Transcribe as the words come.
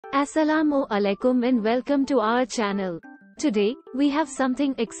Assalamu alaikum and welcome to our channel. Today, we have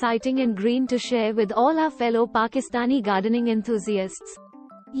something exciting and green to share with all our fellow Pakistani gardening enthusiasts.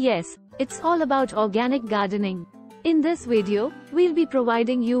 Yes, it's all about organic gardening. In this video, we'll be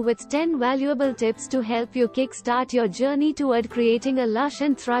providing you with 10 valuable tips to help you kickstart your journey toward creating a lush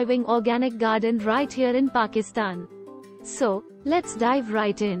and thriving organic garden right here in Pakistan. So, let's dive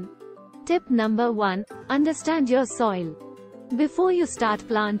right in. Tip number 1. Understand your soil. Before you start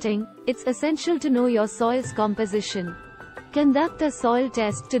planting, it's essential to know your soil's composition. Conduct a soil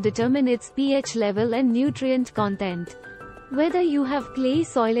test to determine its pH level and nutrient content. Whether you have clay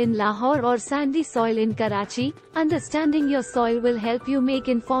soil in Lahore or sandy soil in Karachi, understanding your soil will help you make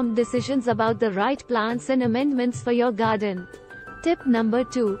informed decisions about the right plants and amendments for your garden. Tip number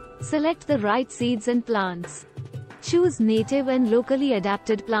 2. Select the right seeds and plants. Choose native and locally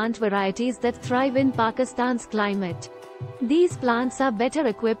adapted plant varieties that thrive in Pakistan's climate. These plants are better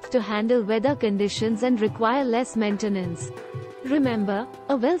equipped to handle weather conditions and require less maintenance. Remember,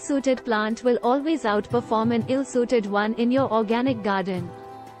 a well-suited plant will always outperform an ill-suited one in your organic garden.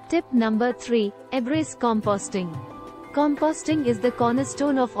 Tip number 3. Embrace composting. Composting is the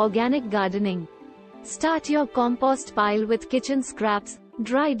cornerstone of organic gardening. Start your compost pile with kitchen scraps,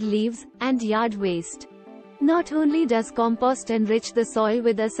 dried leaves, and yard waste. Not only does compost enrich the soil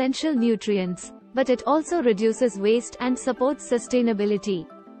with essential nutrients, but it also reduces waste and supports sustainability.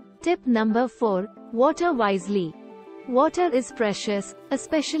 Tip number 4. Water wisely. Water is precious,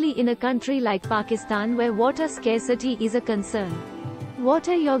 especially in a country like Pakistan where water scarcity is a concern.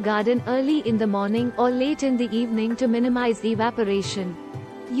 Water your garden early in the morning or late in the evening to minimize evaporation.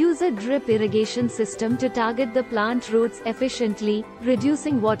 Use a drip irrigation system to target the plant roots efficiently,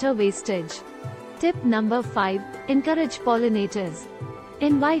 reducing water wastage. Tip number 5. Encourage pollinators.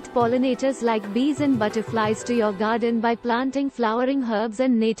 Invite pollinators like bees and butterflies to your garden by planting flowering herbs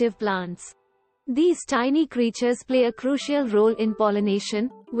and native plants. These tiny creatures play a crucial role in pollination,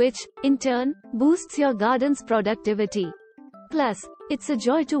 which, in turn, boosts your garden's productivity. Plus, it's a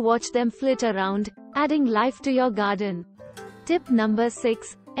joy to watch them flit around, adding life to your garden. Tip number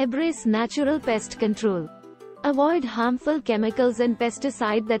 6. Embrace natural pest control. Avoid harmful chemicals and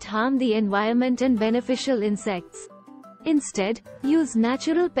pesticides that harm the environment and beneficial insects. Instead, use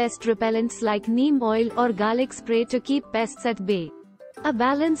natural pest repellents like neem oil or garlic spray to keep pests at bay. A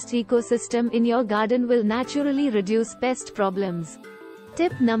balanced ecosystem in your garden will naturally reduce pest problems.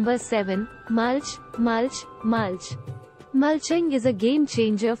 Tip number 7. Mulch. Mulching is a game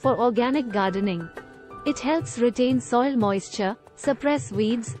changer for organic gardening. It helps retain soil moisture, suppress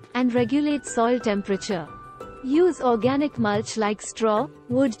weeds, and regulate soil temperature. Use organic mulch like straw,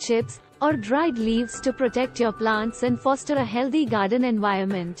 wood chips, or dried leaves to protect your plants and foster a healthy garden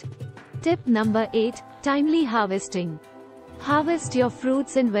environment. Tip number 8. Timely harvesting. Harvest your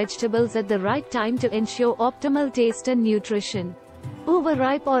fruits and vegetables at the right time to ensure optimal taste and nutrition.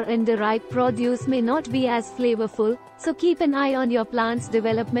 Overripe or underripe produce may not be as flavorful, so keep an eye on your plant's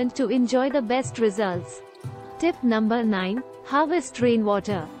development to enjoy the best results. Tip number 9. Harvest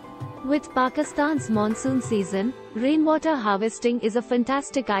rainwater. With Pakistan's monsoon season, rainwater harvesting is a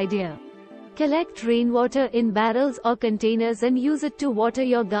fantastic idea. Collect rainwater in barrels or containers and use it to water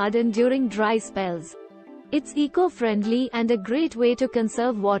your garden during dry spells. It's eco-friendly and a great way to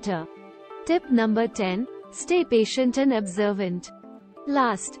conserve water. Tip number 10. Stay patient and observant.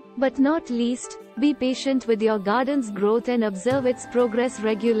 Last, but not least, be patient with your garden's growth and observe its progress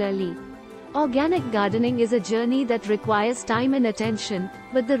regularly. Organic gardening is a journey that requires time and attention,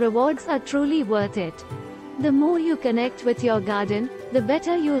 but the rewards are truly worth it. The more you connect with your garden, the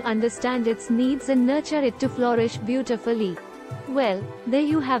better you'll understand its needs and nurture it to flourish beautifully. Well, there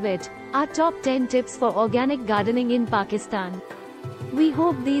you have it, our top 10 tips for organic gardening in Pakistan. We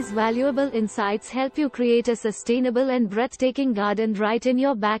hope these valuable insights help you create a sustainable and breathtaking garden right in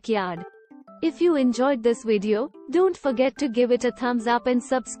your backyard. If you enjoyed this video, don't forget to give it a thumbs up and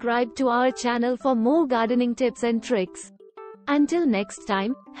subscribe to our channel for more gardening tips and tricks. Until next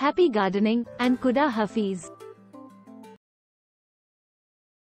time, happy gardening, and Khuda Hafiz.